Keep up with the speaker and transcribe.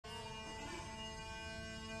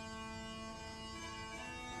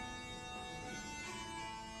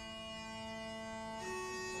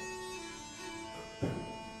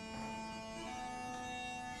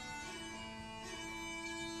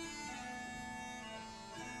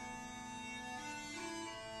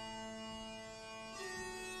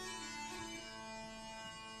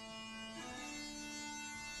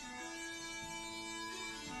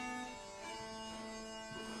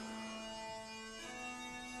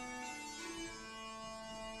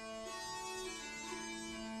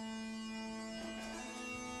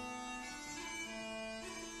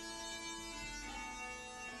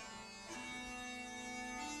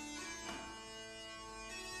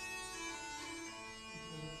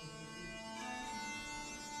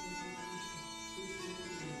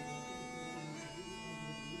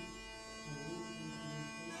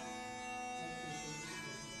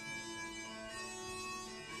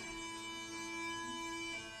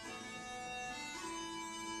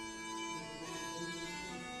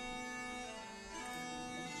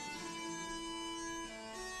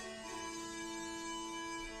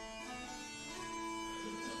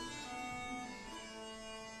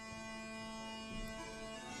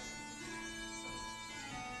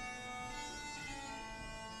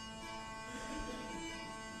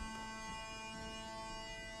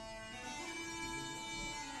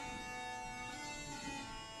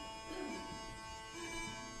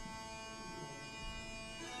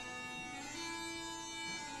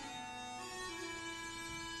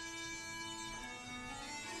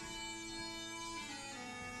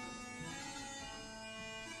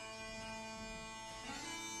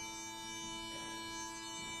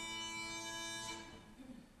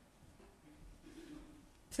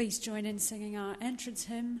Please join in singing our entrance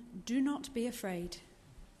hymn, Do Not Be Afraid.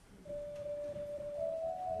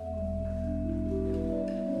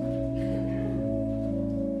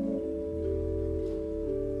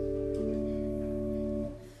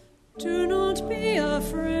 Do not be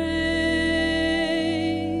afraid.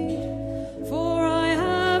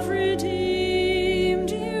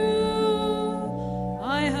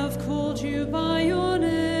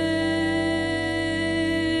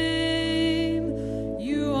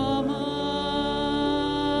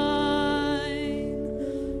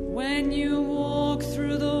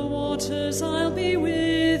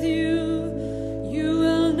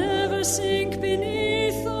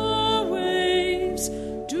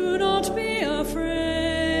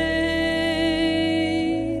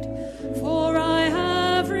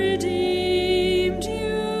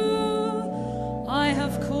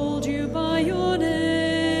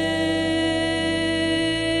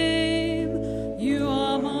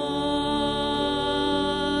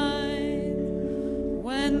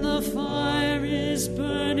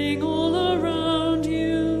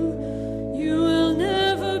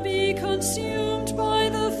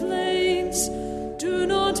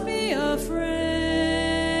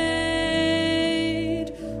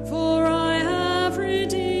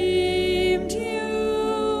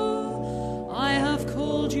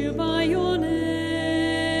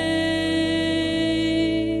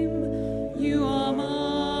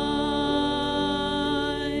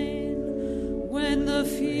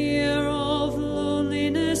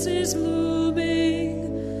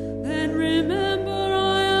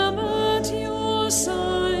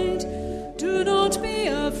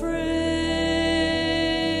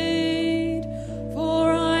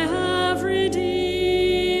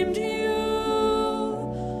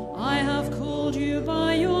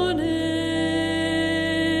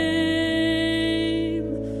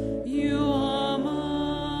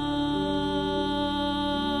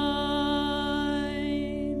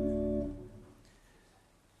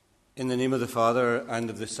 In the name of the Father, and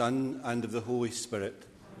of the Son, and of the Holy Spirit,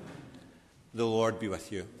 the Lord be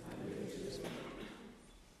with you.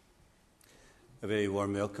 A very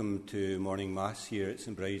warm welcome to morning Mass here at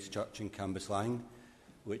St Bride's Church in Cambuslang,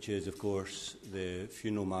 which is, of course, the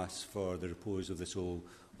funeral Mass for the repose of the soul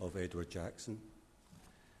of Edward Jackson.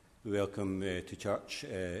 We welcome to church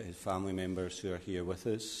his family members who are here with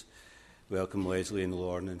us. We welcome Leslie and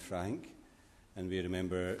Lauren and Frank, and we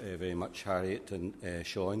remember very much Harriet and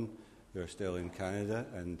Sean, who are still in Canada,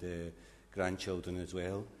 and grandchildren as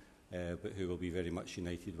well, but who will be very much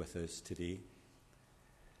united with us today.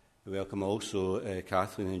 We welcome also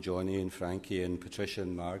Kathleen and Johnny and Frankie and Patricia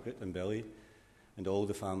and Margaret and Billy, and all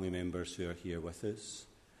the family members who are here with us,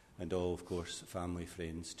 and all, of course, family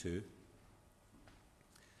friends too.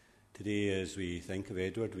 Today, as we think of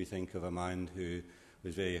Edward, we think of a man who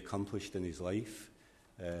was very accomplished in his life,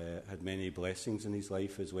 had many blessings in his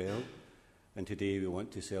life as well. And today we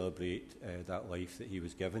want to celebrate that life that he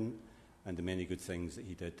was given and the many good things that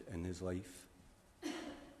he did in his life.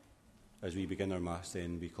 As we begin our Mass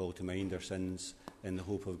then, we call to mind our sins in the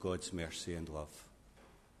hope of God's mercy and love.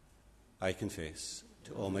 I confess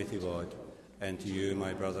to Almighty God and to you,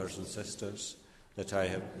 my brothers and sisters, that I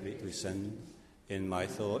have greatly sinned in my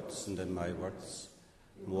thoughts and in my words,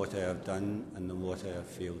 in what I have done and in what I have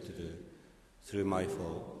failed to do, through my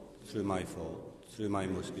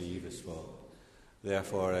most grievous fault.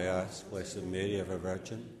 Therefore I ask Blessed Mary, ever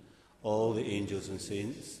Virgin, all the angels and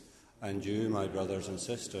saints, and you, my brothers and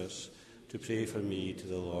sisters, to pray for me to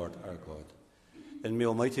the Lord our God. And may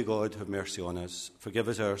Almighty God have mercy on us, forgive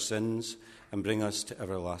us our sins, and bring us to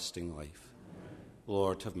everlasting life.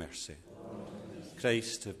 Lord, have mercy.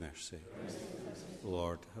 Christ, have mercy.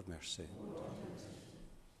 Lord, have mercy.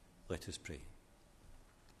 Let us pray.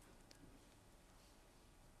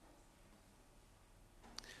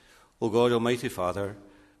 O God, Almighty Father,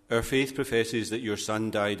 our faith professes that your Son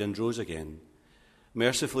died and rose again.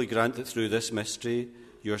 Mercifully grant that through this mystery,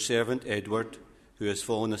 your servant Edward, who has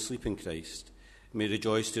fallen asleep in Christ, may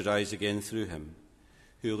rejoice to rise again through him,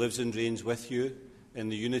 who lives and reigns with you in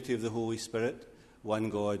the unity of the Holy Spirit, one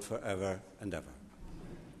God for ever and ever.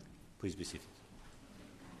 Please be seated.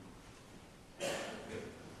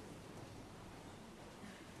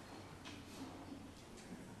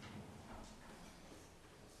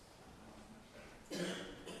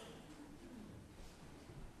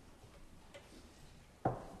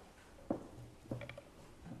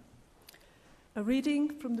 A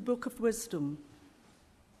reading from the Book of Wisdom.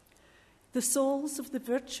 The souls of the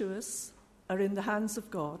virtuous are in the hands of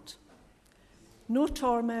God. No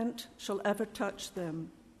torment shall ever touch them.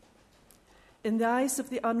 In the eyes of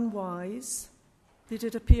the unwise, they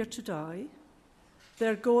did appear to die,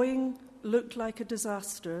 Their going looked like a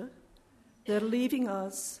disaster. They're leaving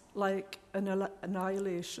us like an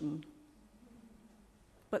annihilation.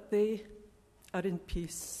 But they are in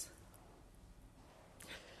peace.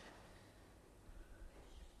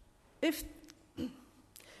 If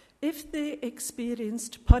they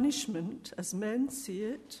experienced punishment as men see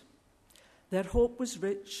it, their hope was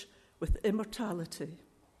rich with immortality.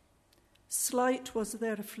 Slight was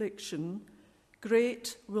their affliction,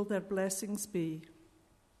 great will their blessings be.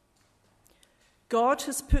 God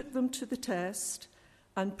has put them to the test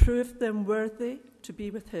and proved them worthy to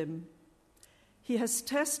be with him. He has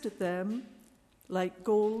tested them like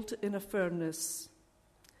gold in a furnace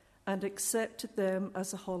and accepted them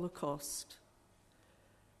as a holocaust.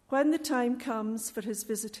 When the time comes for his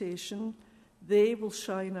visitation, they will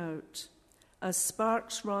shine out. As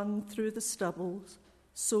sparks run through the stubble,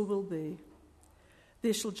 so will they.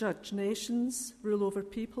 They shall judge nations, rule over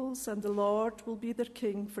peoples, and the Lord will be their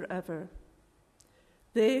king forever.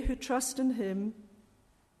 They who trust in him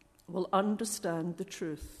will understand the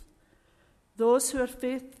truth. Those who are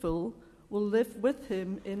faithful will live with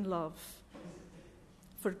him in love.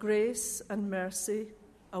 For grace and mercy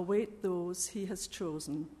await those he has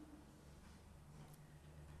chosen.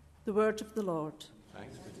 The word of the Lord.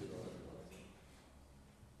 Thanks be to the Lord.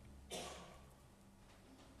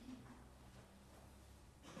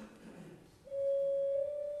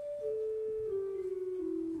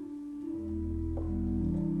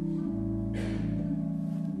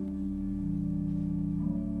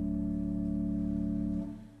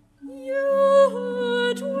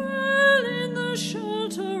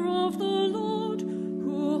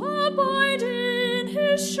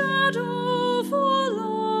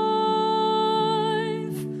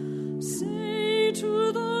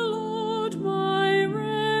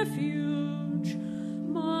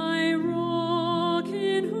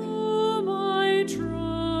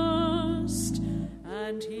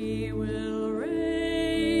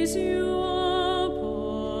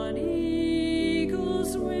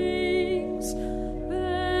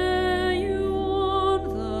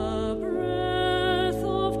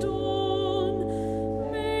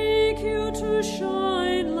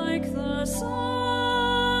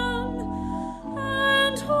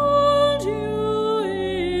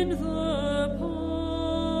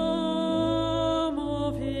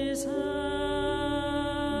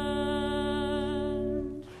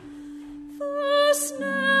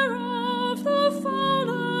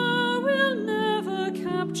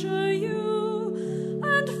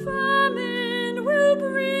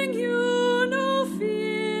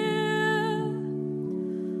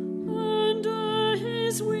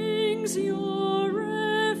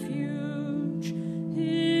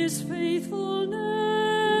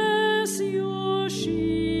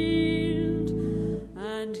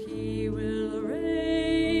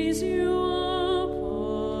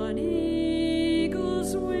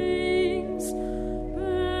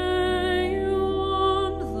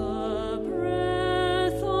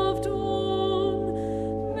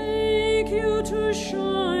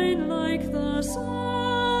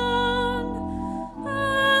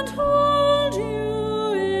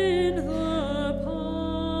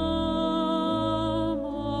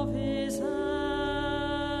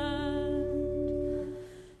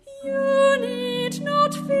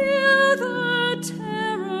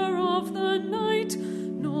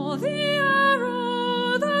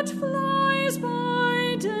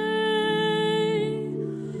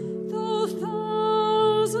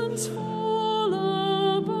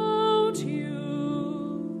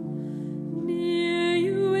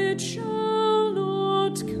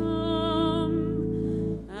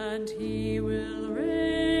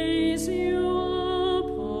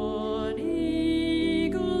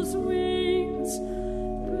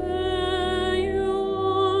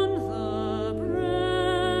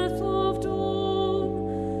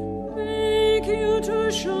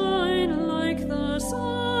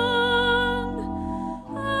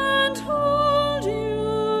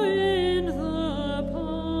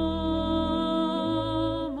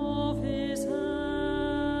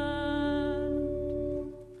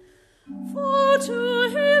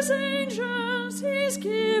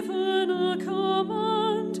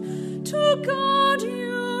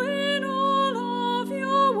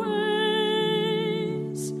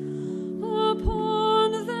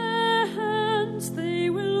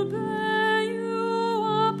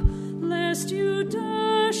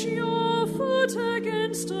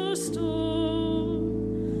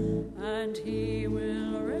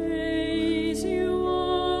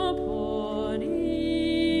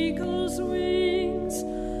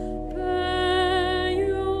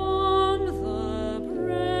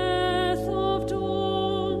 To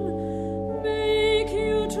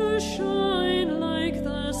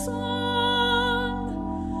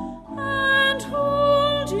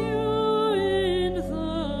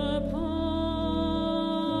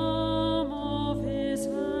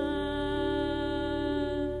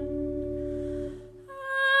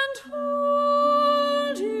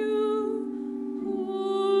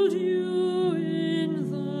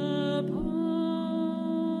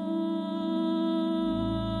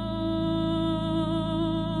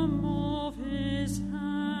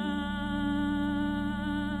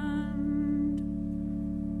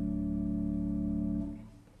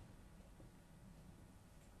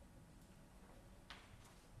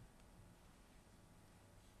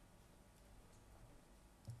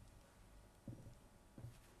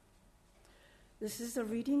This is a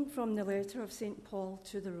reading from the letter of St. Paul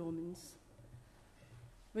to the Romans.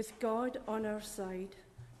 With God on our side,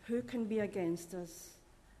 who can be against us?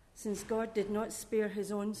 Since God did not spare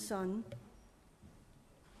his own Son,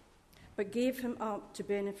 but gave him up to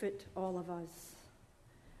benefit all of us.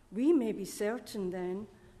 We may be certain then,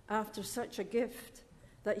 after such a gift,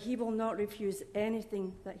 that he will not refuse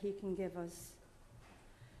anything that he can give us.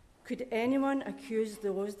 Could anyone accuse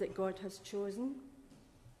those that God has chosen?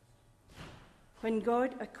 When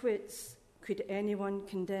God acquits, could anyone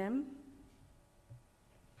condemn?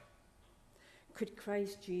 Could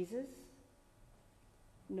Christ Jesus?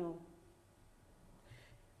 No.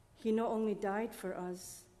 He not only died for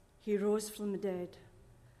us, he rose from the dead,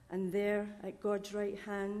 and there at God's right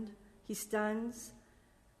hand he stands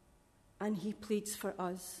and he pleads for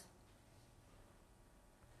us.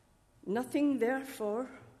 Nothing, therefore,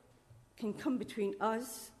 can come between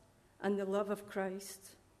us and the love of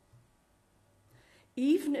Christ.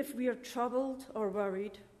 Even if we are troubled or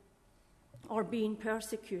worried, or being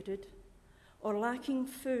persecuted, or lacking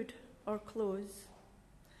food or clothes,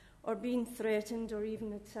 or being threatened or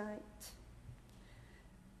even attacked.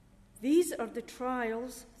 These are the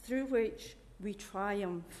trials through which we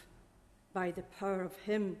triumph by the power of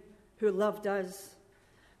him who loved us.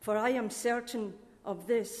 For I am certain of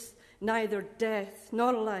this, neither death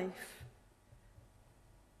nor life,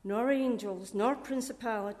 nor angels, nor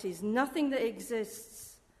principalities, nothing that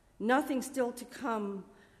exists, nothing still to come,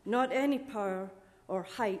 not any power or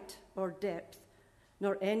height or depth,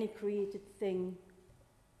 nor any created thing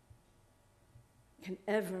can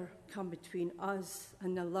ever come between us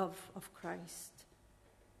and the love of Christ.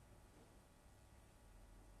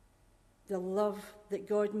 The love that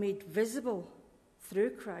God made visible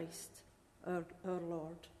through Christ, our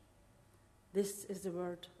Lord. This is the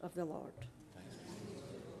word of the Lord.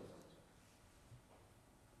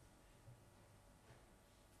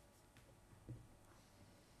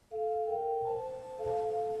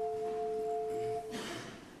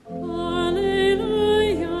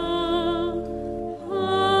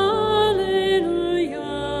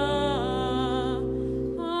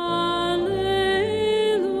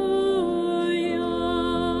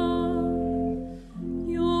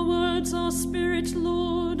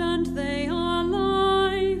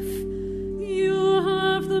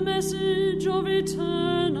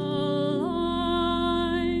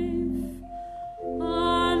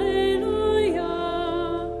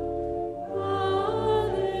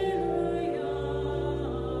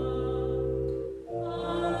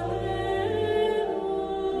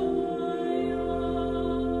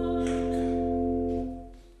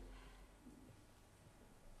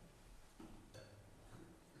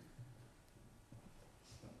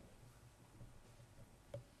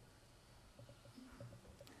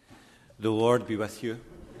 The Lord be with you.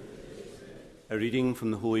 A reading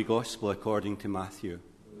from the Holy Gospel according to Matthew.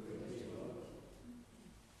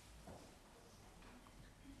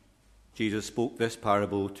 Jesus spoke this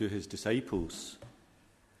parable to his disciples.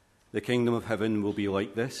 The kingdom of heaven will be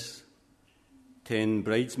like this. 10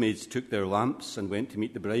 bridesmaids took their lamps and went to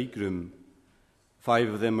meet the bridegroom. 5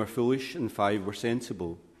 of them were foolish and 5 were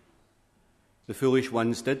sensible. The foolish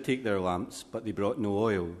ones did take their lamps, but they brought no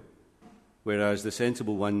oil, whereas the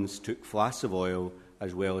sensible ones took flasks of oil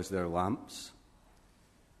as well as their lamps.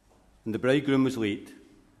 And the bridegroom was late,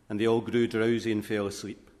 and they all grew drowsy and fell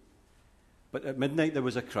asleep. But at midnight there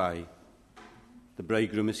was a cry, "The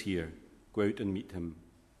bridegroom is here, go out and meet him."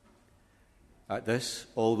 At this,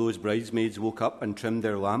 all those bridesmaids woke up and trimmed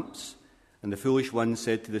their lamps, and the foolish ones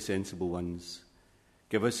said to the sensible ones,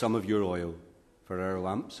 "Give us some of your oil, for our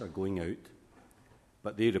lamps are going out."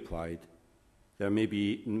 But they replied, "There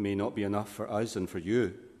may not be enough for us and for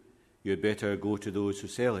you. You had better go to those who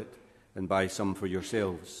sell it and buy some for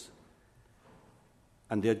yourselves."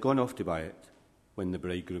 And they had gone off to buy it when the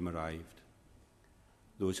bridegroom arrived.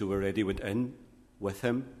 Those who were ready went in with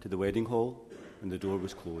him to the wedding hall, and the door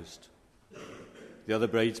was closed. The other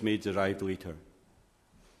bridesmaids arrived later.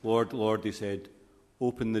 "Lord, Lord," they said,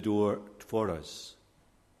 "open the door for us."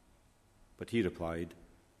 But he replied,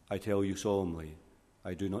 "I tell you solemnly,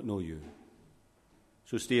 I do not know you.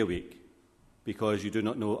 So stay awake, because you do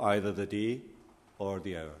not know either the day or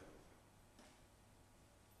the hour."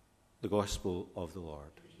 The Gospel of the Lord.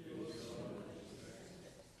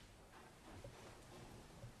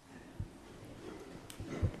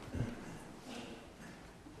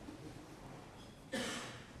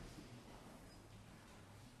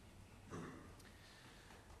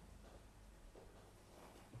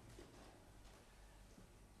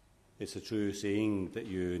 It's a true saying that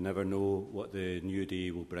you never know what the new day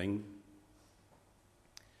will bring.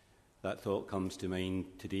 That thought comes to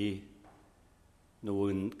mind today No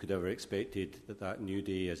one could ever expected that new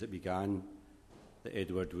day as it began, that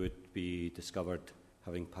Edward would be discovered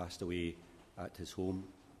having passed away at his home.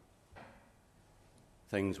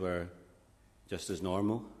 Things were just as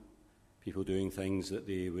normal, people doing things that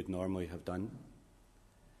they would normally have done.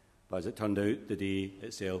 But as it turned out, the day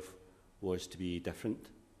itself was to be different.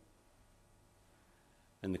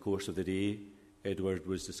 In the course of the day, Edward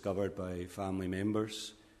was discovered by family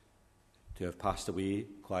members to have passed away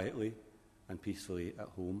quietly and peacefully at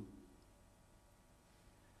home.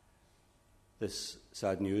 This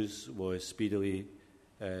sad news was speedily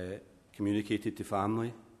communicated to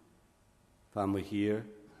family here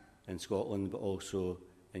in Scotland, but also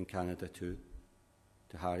in Canada too,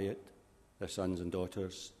 to Harriet, their sons and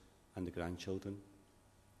daughters, and the grandchildren.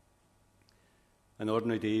 An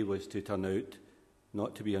ordinary day was to turn out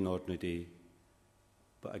not to be an ordinary day,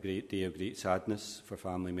 but a great day of great sadness for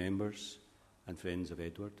family members and friends of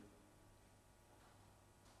Edward.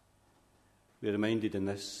 We are reminded in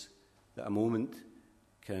this that a moment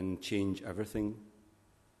can change everything,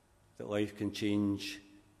 that life can change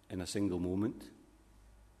in a single moment.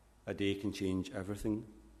 A day can change everything.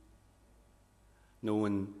 No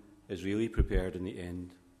one is really prepared in the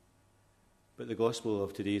end. But the gospel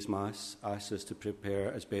of today's Mass asks us to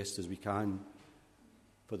prepare as best as we can,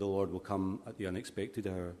 for the Lord will come at the unexpected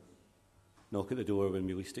hour, knock at the door when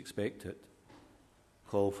we least expect it,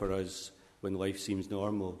 call for us when life seems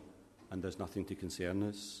normal and there's nothing to concern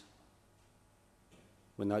us.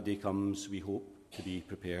 When that day comes, we hope to be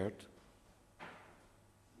prepared.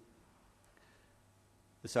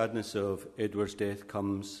 The sadness of Edward's death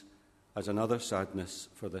comes as another sadness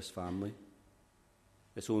for this family.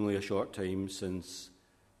 It's only a short time since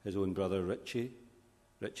his own brother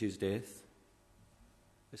Richie's death.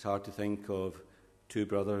 It's hard to think of two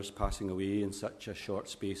brothers passing away in such a short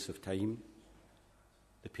space of time.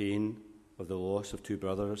 The pain of the loss of two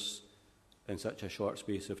brothers in such a short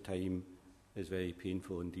space of time is very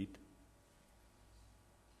painful indeed.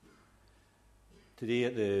 Today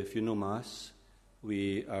at the funeral Mass,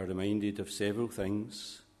 we are reminded of several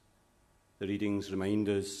things. The readings remind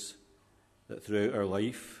us that throughout our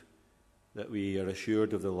life that we are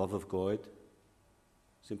assured of the love of God.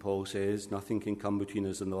 St. Paul says, nothing can come between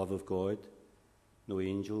us and the love of God. No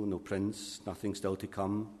angel, no prince, nothing still to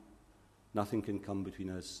come. Nothing can come between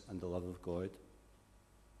us and the love of God.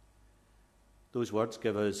 Those words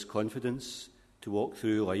give us confidence to walk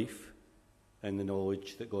through life in the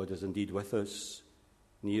knowledge that God is indeed with us,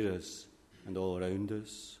 near us, and all around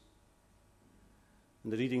us.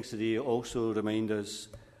 And the readings today also remind us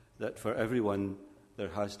that for everyone there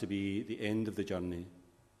has to be the end of the journey,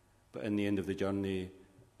 but in the end of the journey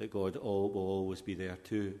that God will always be there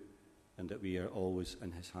too, and that we are always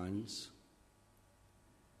in his hands.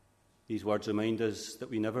 These words remind us that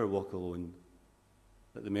we never walk alone,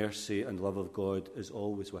 that the mercy and love of God is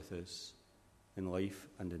always with us in life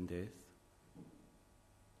and in death.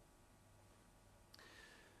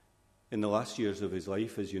 In the last years of his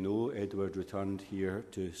life, as you know, Edward returned here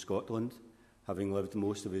to Scotland, having lived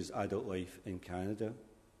most of his adult life in Canada.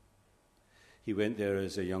 He went there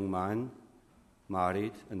as a young man,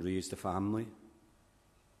 married and raised a family.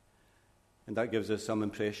 And that gives us some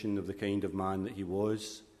impression of the kind of man that he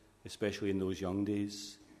was, especially in those young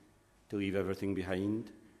days, to leave everything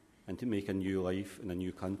behind and to make a new life in a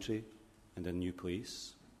new country and a new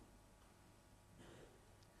place.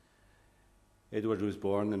 Edward was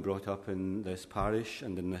born and brought up in this parish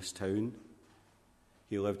and in this town.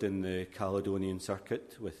 He lived in the Caledonian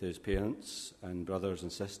Circuit with his parents and brothers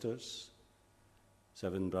and sisters,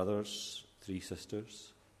 7 brothers, 3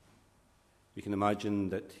 sisters. We can imagine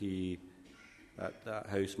that that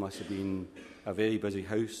house must have been a very busy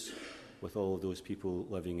house with all of those people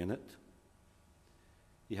living in it.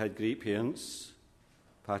 He had great parents,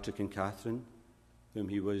 Patrick and Catherine, whom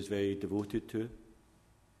he was very devoted to.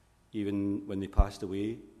 Even when they passed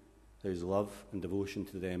away, his love and devotion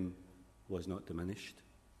to them was not diminished.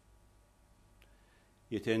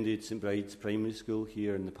 He attended St. Bride's Primary School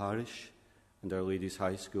here in the parish and Our Lady's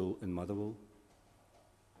High School in Motherwell.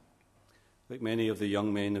 Like many of the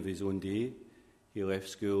young men of his own day, he left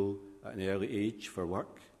school at an early age for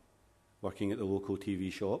work, working at the local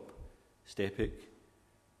TV shop, Stepic,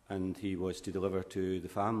 and he was to deliver to the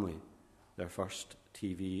family their first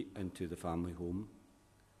TV into the family home.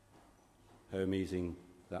 How amazing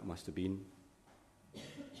that must have been.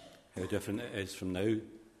 How different it is from now,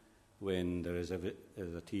 when there is a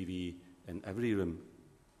TV in every room,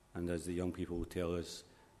 and as the young people tell us,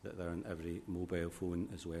 that they're in every mobile phone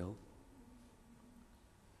as well.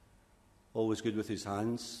 Always good with his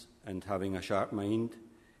hands and having a sharp mind,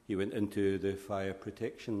 he went into the fire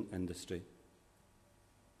protection industry.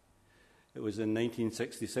 It was in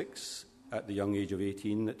 1966, at the young age of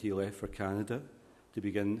 18, that he left for Canada to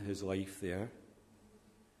begin his life there.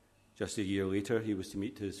 Just a year later, he was to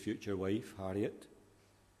meet his future wife, Harriet.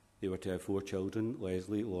 They were to have 4 children,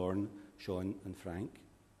 Leslie, Lorne, Sean and Frank.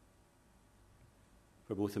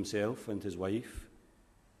 For both himself and his wife,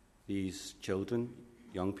 these children,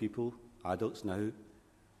 young people, adults now,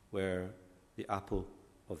 were the apple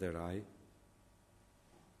of their eye.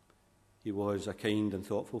 He was a kind and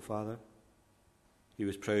thoughtful father. He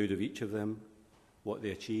was proud of each of them, what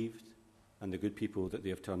they achieved, and the good people that they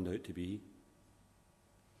have turned out to be.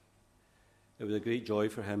 It was a great joy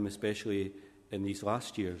for him, especially in these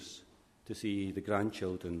last years, to see the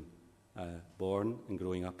grandchildren born and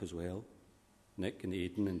growing up as well. Nick and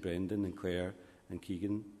Aidan and Brendan and Claire and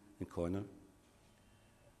Keegan and Connor.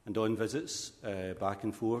 And on visits back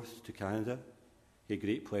and forth to Canada, he had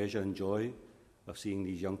great pleasure and joy of seeing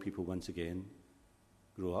these young people once again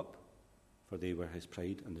grow up, for they were his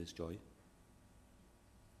pride and his joy.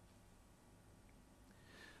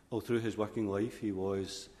 All through his working life, he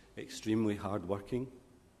was extremely hard-working.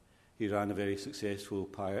 He ran a very successful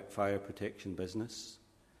fire protection business.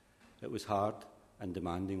 It was hard and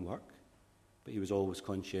demanding work, but he was always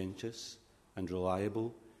conscientious and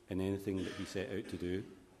reliable in anything that he set out to do.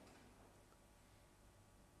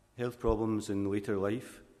 Health problems in later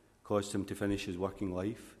life caused him to finish his working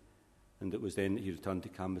life, and it was then that he returned to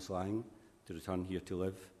Cambuslang to return here to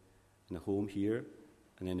live in a home here,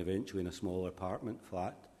 and then eventually in a small apartment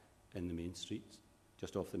flat in the main street,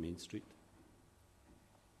 just off the main street.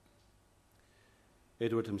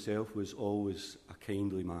 Edward himself was always a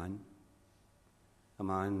kindly man, a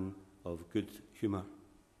man of good humour,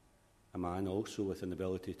 a man also with an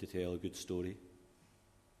ability to tell a good story.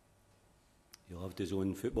 He loved his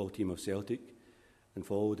own football team of Celtic and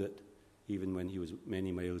followed it even when he was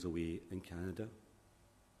many miles away in Canada.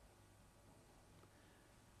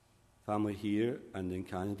 Family here and in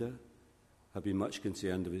Canada have been much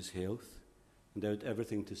concerned of his health and did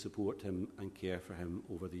everything to support him and care for him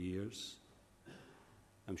over the years.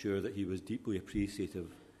 I'm sure that he was deeply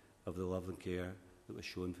appreciative of the love and care that was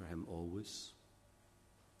shown for him always.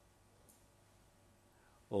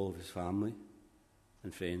 All of his family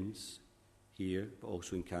and friends here, but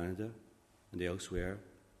also in Canada and elsewhere,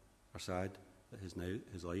 are sad that his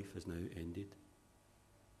life has now ended.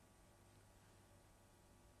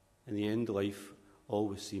 In the end, life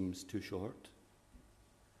always seems too short.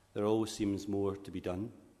 There always seems more to be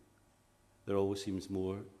done. There always seems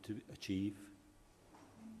more to achieve.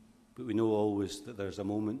 But we know always that there's a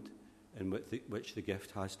moment in which the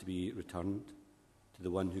gift has to be returned to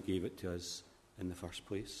the one who gave it to us in the first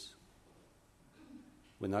place.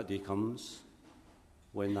 When that day comes,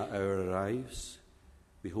 when that hour arrives,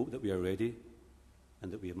 we hope that we are ready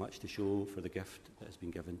and that we have much to show for the gift that has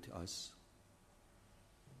been given to us.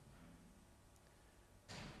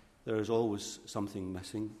 There is always something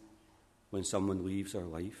missing when someone leaves our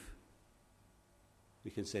life.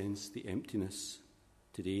 We can sense the emptiness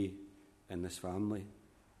today in this family,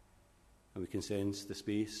 and we can sense the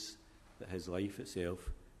space that his life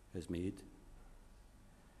itself has made.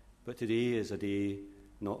 But today is a day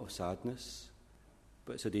not of sadness,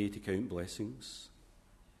 but it's a day to count blessings,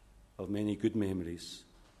 of many good memories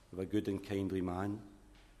of a good and kindly man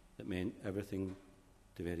that meant everything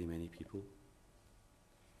to very many people.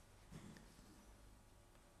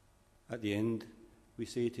 At the end, we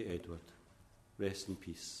say to Edward, rest in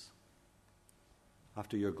peace.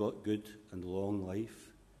 After your good and long life,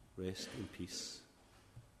 rest in peace.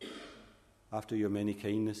 After your many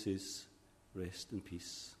kindnesses, rest in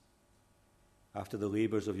peace. After the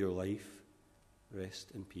labours of your life,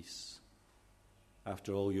 rest in peace.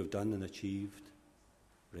 After all you've done and achieved,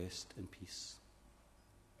 rest in peace.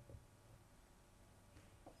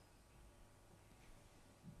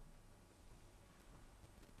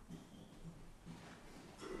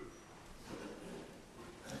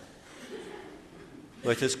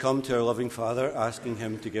 Let us come to our loving Father, asking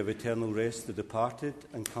him to give eternal rest to the departed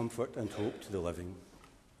and comfort and hope to the living.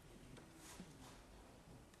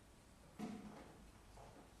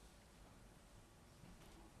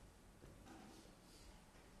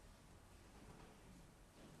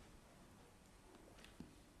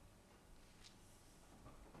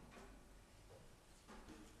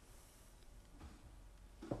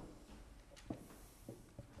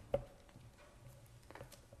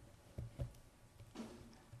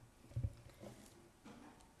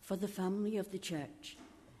 For the family of the Church,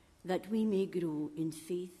 that we may grow in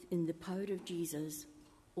faith in the power of Jesus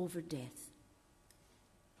over death.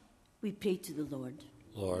 We pray to the Lord.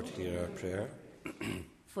 Lord, hear our prayer.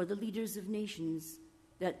 For the leaders of nations,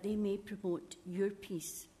 that they may promote your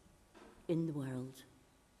peace in the world.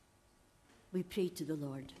 We pray to the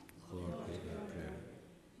Lord. Lord, hear our prayer.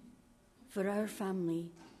 For our family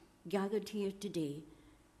gathered here today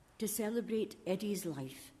to celebrate Eddie's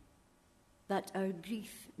life, that our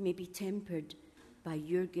grief may be tempered by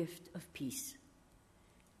your gift of peace.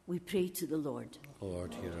 We pray to the Lord.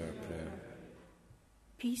 Lord, hear our prayer.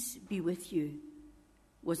 Peace be with you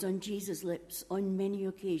was on Jesus' lips on many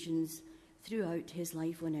occasions throughout his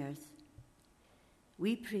life on earth.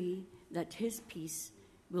 We pray that his peace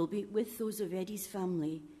will be with those of Eddie's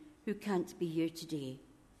family who can't be here today: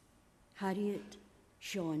 Harriet,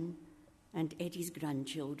 Sean, and Eddie's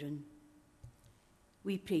grandchildren.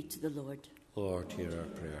 We pray to the Lord. Lord, hear our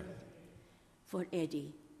prayer. For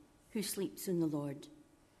Eddie, who sleeps in the Lord,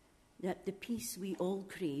 that the peace we all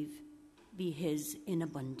crave be his in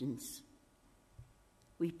abundance.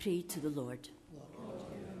 We pray to the Lord.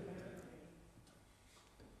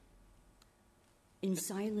 In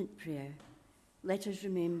silent prayer, let us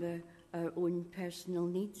remember our own personal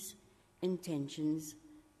needs, intentions,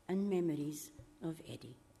 and memories of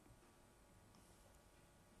Eddie.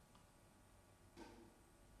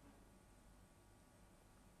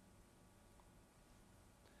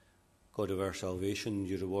 God of our salvation,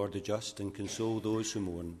 you reward the just and console those who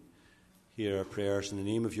mourn. Hear our prayers in the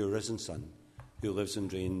name of your risen Son, who lives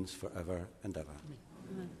and reigns for ever and ever.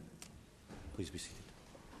 Amen. Please be seated.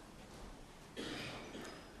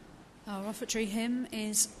 Our offertory hymn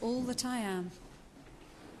is All That I Am.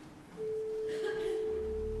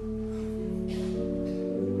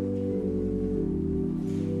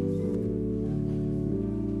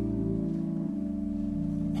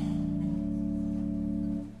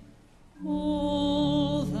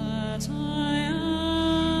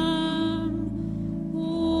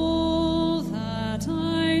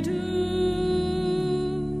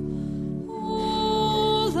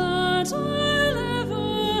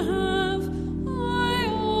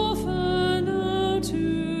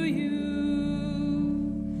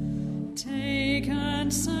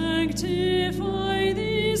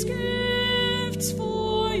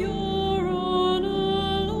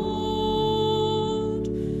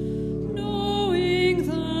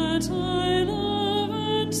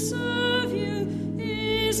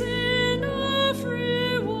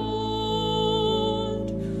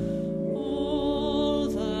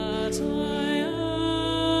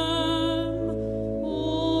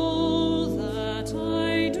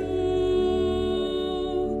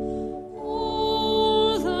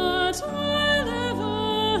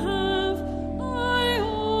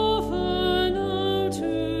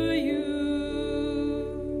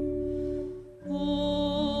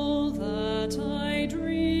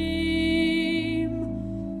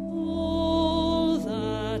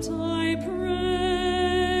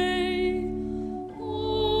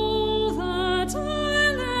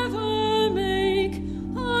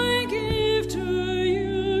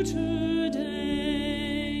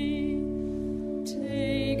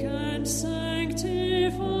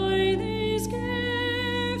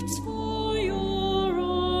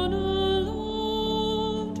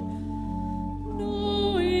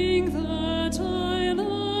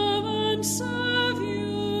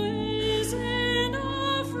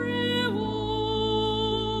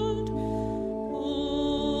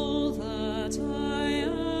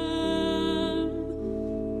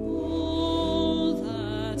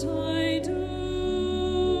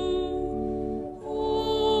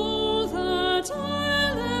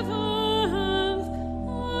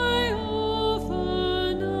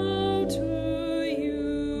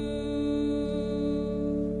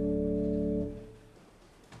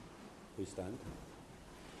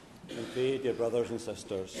 Dear brothers and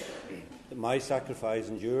sisters, that my sacrifice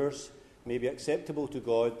and yours may be acceptable to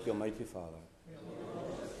God, the Almighty Father.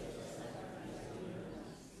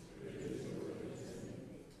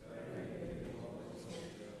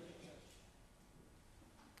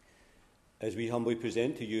 As we humbly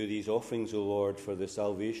present to you these offerings, O Lord, for the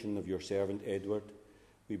salvation of your servant Edward,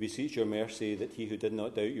 we beseech your mercy that he who did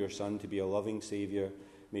not doubt your Son to be a loving Saviour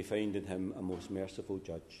may find in him a most merciful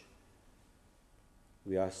Judge.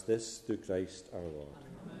 We ask this through Christ our Lord.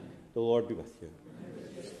 Amen. The Lord be with you.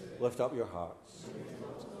 Lift up your hearts.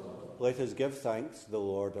 Let us give thanks to the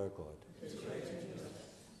Lord our God.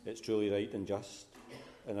 It's truly right and just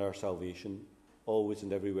in our salvation, always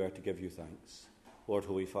and everywhere to give you thanks, Lord,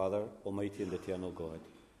 Holy Father, Almighty and eternal God.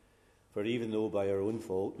 For even though by our own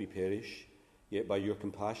fault we perish, yet by your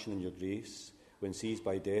compassion and your grace, when seized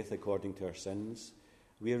by death according to our sins,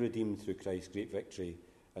 we are redeemed through Christ's great victory,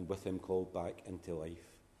 and with him called back into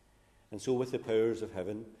life. And so with the powers of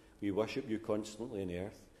heaven, we worship you constantly on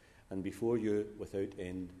earth, and before you without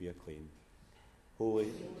end we acclaim.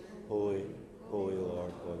 Holy, holy, holy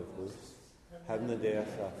Lord God of hosts, heaven and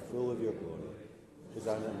earth are full of your glory.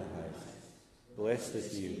 Hosanna in the highest. Blessed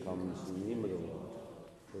is he who comes in the name of the Lord.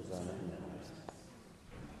 Hosanna in the highest.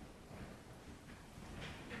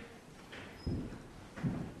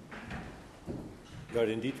 You are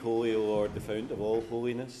indeed holy, O Lord, the fount of all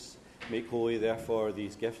holiness. Make holy, therefore,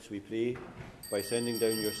 these gifts, we pray, by sending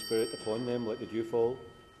down your Spirit upon them like the dewfall,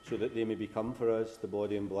 so that they may become for us the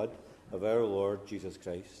body and blood of our Lord Jesus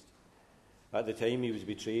Christ. At the time he was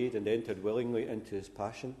betrayed and entered willingly into his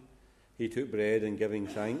passion, he took bread and, giving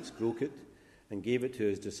thanks, broke it and gave it to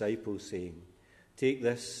his disciples, saying, "Take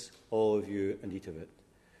this, all of you, and eat of it,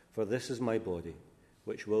 for this is my body,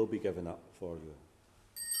 which will be given up for you."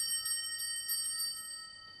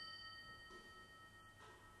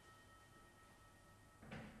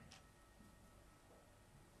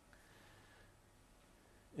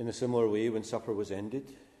 In a similar way, when supper was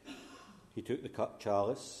ended, he took the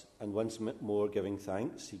chalice, and once more giving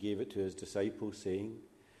thanks, he gave it to his disciples, saying,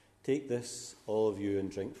 "Take this, all of you, and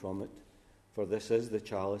drink from it, for this is the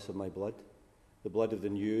chalice of my blood, the blood of the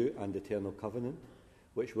new and eternal covenant,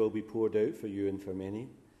 which will be poured out for you and for many,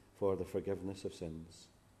 for the forgiveness of sins.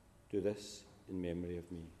 Do this in memory of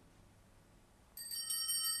me."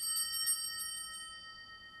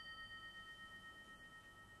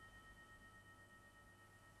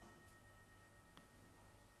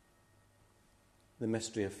 The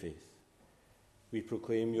mystery of faith. We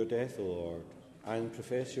proclaim your death, O Lord, and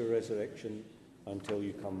profess your resurrection until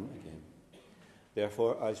you come again.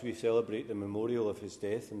 Therefore, as we celebrate the memorial of his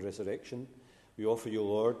death and resurrection, we offer you,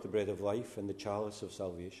 Lord, the bread of life and the chalice of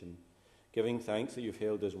salvation, giving thanks that you've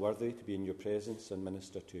held us worthy to be in your presence and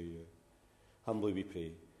minister to you. Humbly we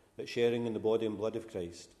pray that, sharing in the body and blood of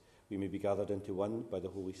Christ, we may be gathered into one by the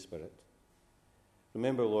Holy Spirit.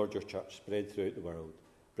 Remember, Lord, your church spread throughout the world.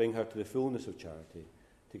 Bring her to the fullness of charity,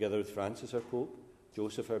 together with Francis our Pope,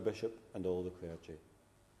 Joseph our Bishop, and all the clergy.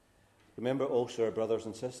 Remember also our brothers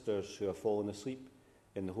and sisters who have fallen asleep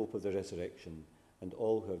in the hope of the resurrection, and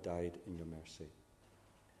all who have died in your mercy.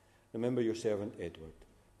 Remember your servant Edward,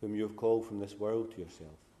 whom you have called from this world to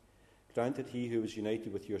yourself. Grant that he who was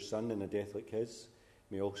united with your Son in a death like his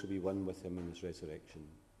may also be one with him in his resurrection.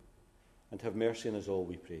 And have mercy on us all,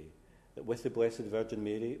 we pray, that with the Blessed Virgin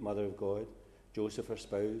Mary, Mother of God, Joseph her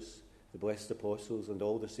spouse, the blessed apostles, and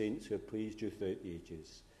all the saints who have pleased you throughout the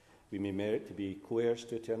ages, we may merit to be co-heirs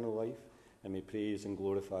to eternal life, and may praise and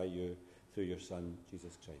glorify you through your Son,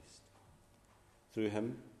 Jesus Christ. Through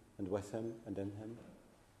him, and with him, and in him,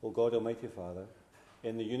 O God, Almighty Father,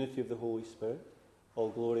 in the unity of the Holy Spirit, all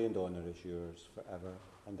glory and honour is yours forever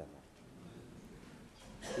and ever.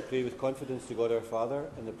 We pray with confidence to God our Father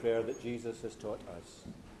in the prayer that Jesus has taught us.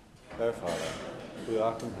 Our Father, who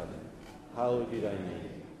art in heaven, hallowed be thy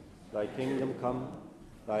name. Thy kingdom come,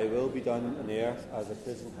 thy will be done on earth as it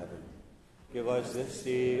is in heaven. Give us this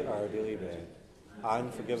day our daily bread,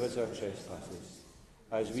 and forgive us our trespasses,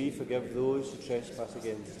 as we forgive those who trespass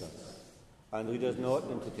against us. And lead us not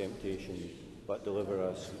into temptation, but deliver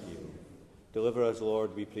us from evil. Deliver us,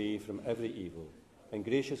 Lord, we pray, from every evil, and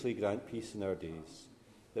graciously grant peace in our days,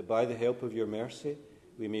 that by the help of your mercy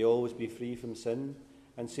we may always be free from sin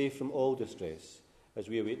and safe from all distress, as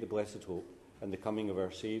we await the blessed hope and the coming of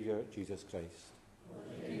our Saviour, Jesus Christ.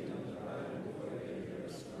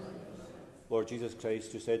 Lord Jesus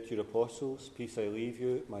Christ, who said to your apostles, "Peace I leave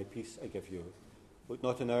you, my peace I give you," look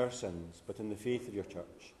not on our sins, but in the faith of your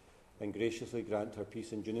church, and graciously grant her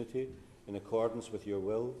peace and unity in accordance with your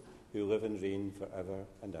will, who live and reign for ever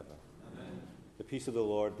and ever. Amen. The peace of the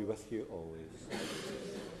Lord be with you always.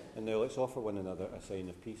 And now let's offer one another a sign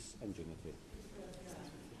of peace and unity.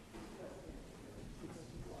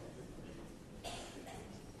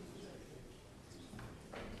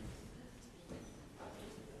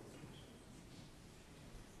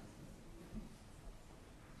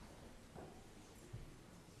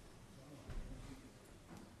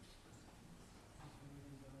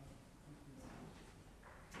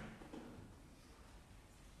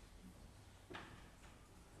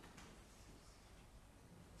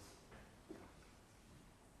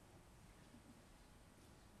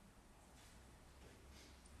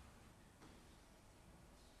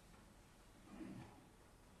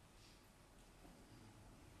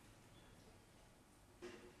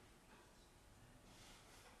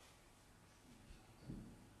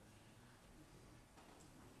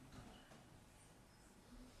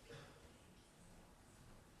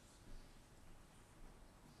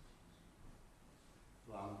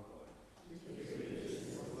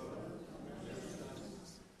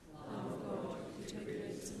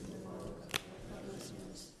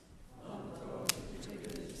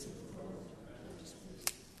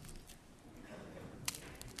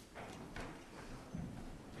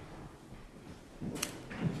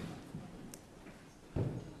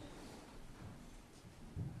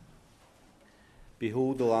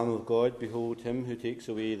 Behold the Lamb of God, behold him who takes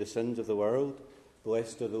away the sins of the world.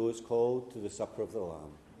 Blessed are those called to the supper of the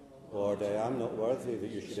Lamb. Lord, I am not worthy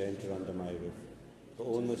that you should enter under my roof, but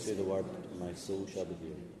only say the word, and my soul shall be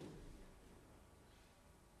healed.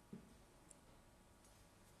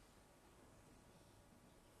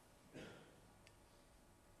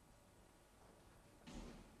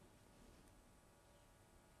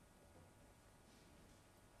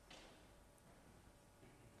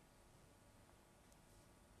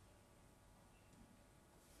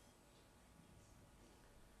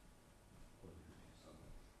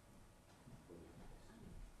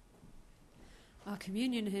 Our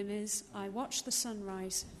communion hymn is I Watch the Sun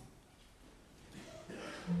Rise.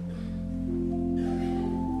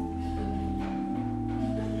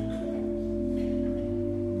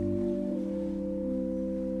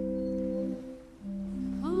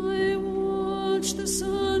 I watch the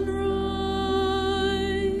sun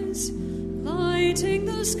rise, lighting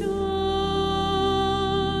the sky,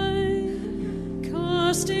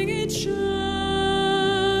 casting its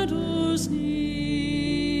shadows near.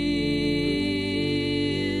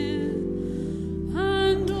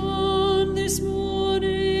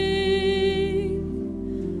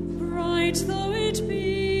 Though it be,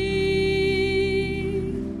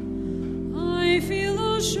 I feel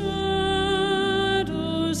those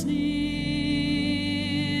shadows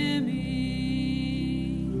near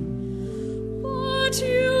me. But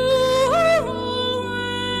you are always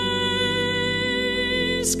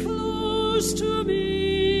close to me,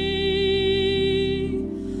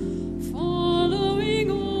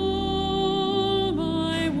 following all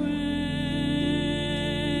my ways.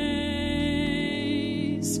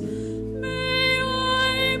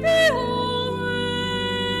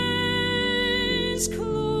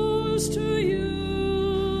 Close to you,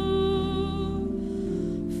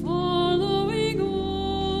 following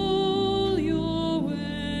all your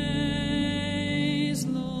ways,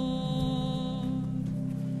 Lord.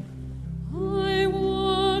 I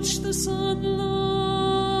watch the sunlight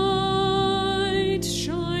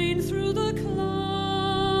shine through the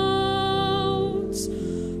clouds,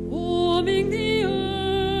 warming the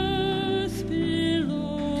earth below.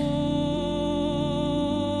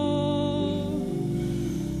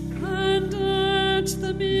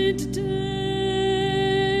 The midday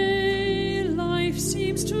life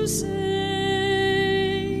seems to say,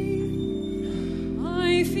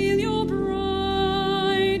 I feel your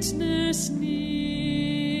brightness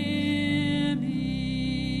near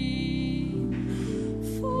me.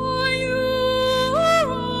 For you are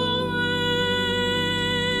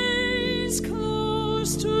always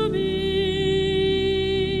close to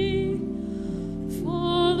me,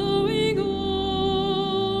 following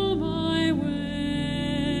all my ways.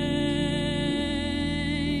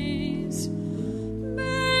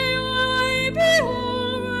 May I be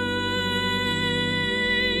always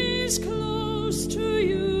close to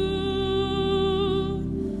you,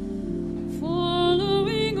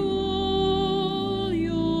 following all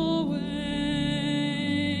your ways,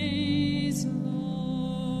 Lord.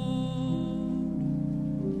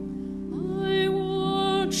 I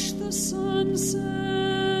watch the sunset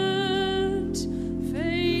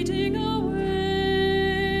fading away,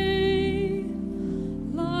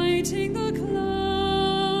 lighting the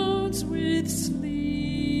clouds with sleep.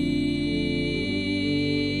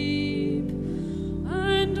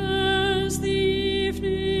 And as the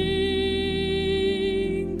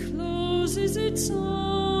evening closes its eyes,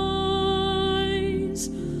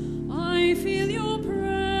 I feel your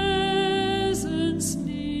presence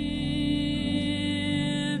near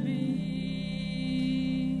me.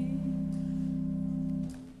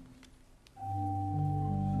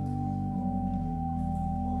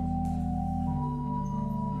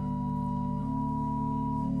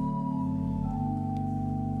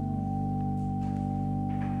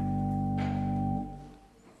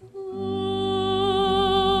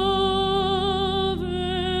 Ave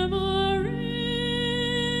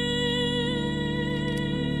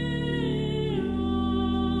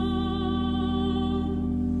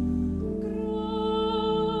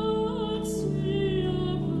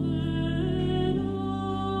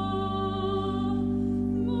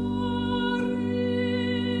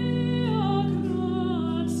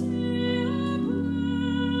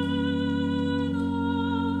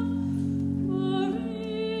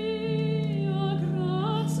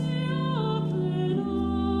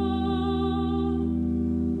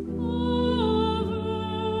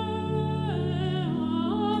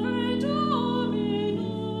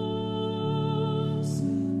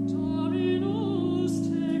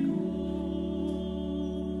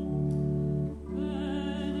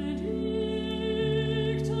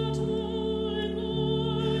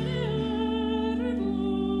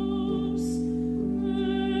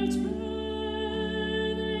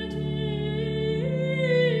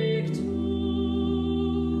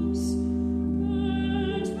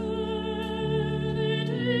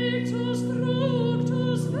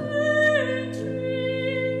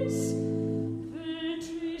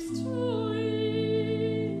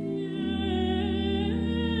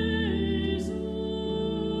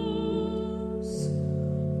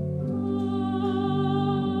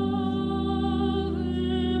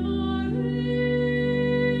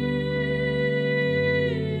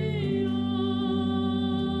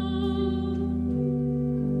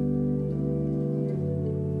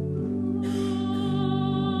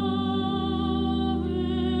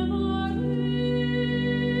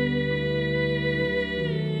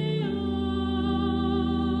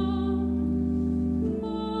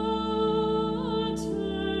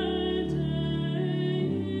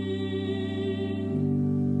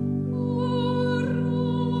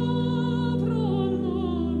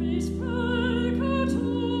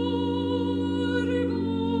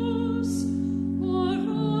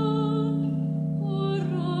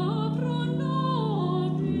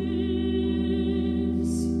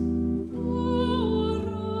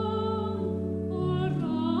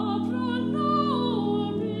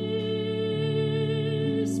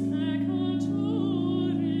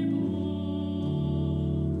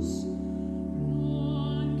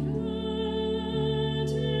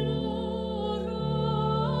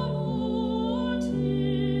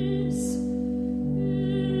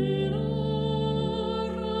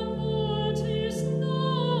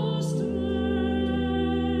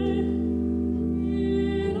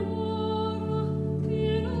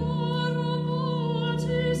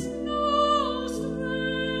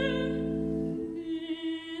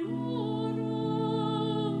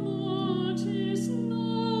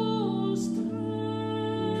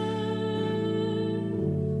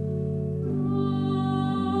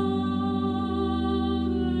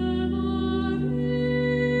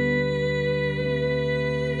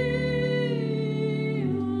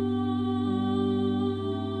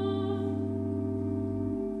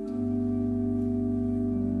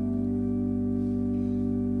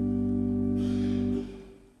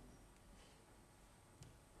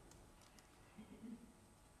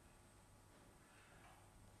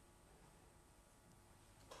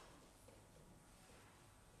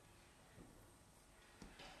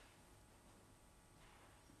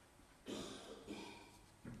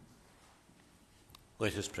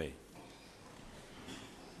Let us pray.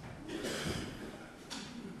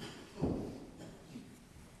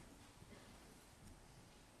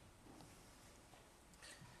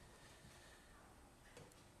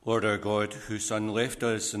 Lord our God, whose Son left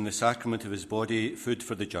us in the sacrament of his body food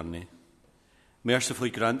for the journey, mercifully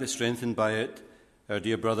grant that, strengthened by it, our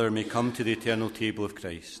dear brother may come to the eternal table of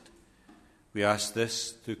Christ. We ask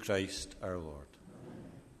this through Christ our Lord.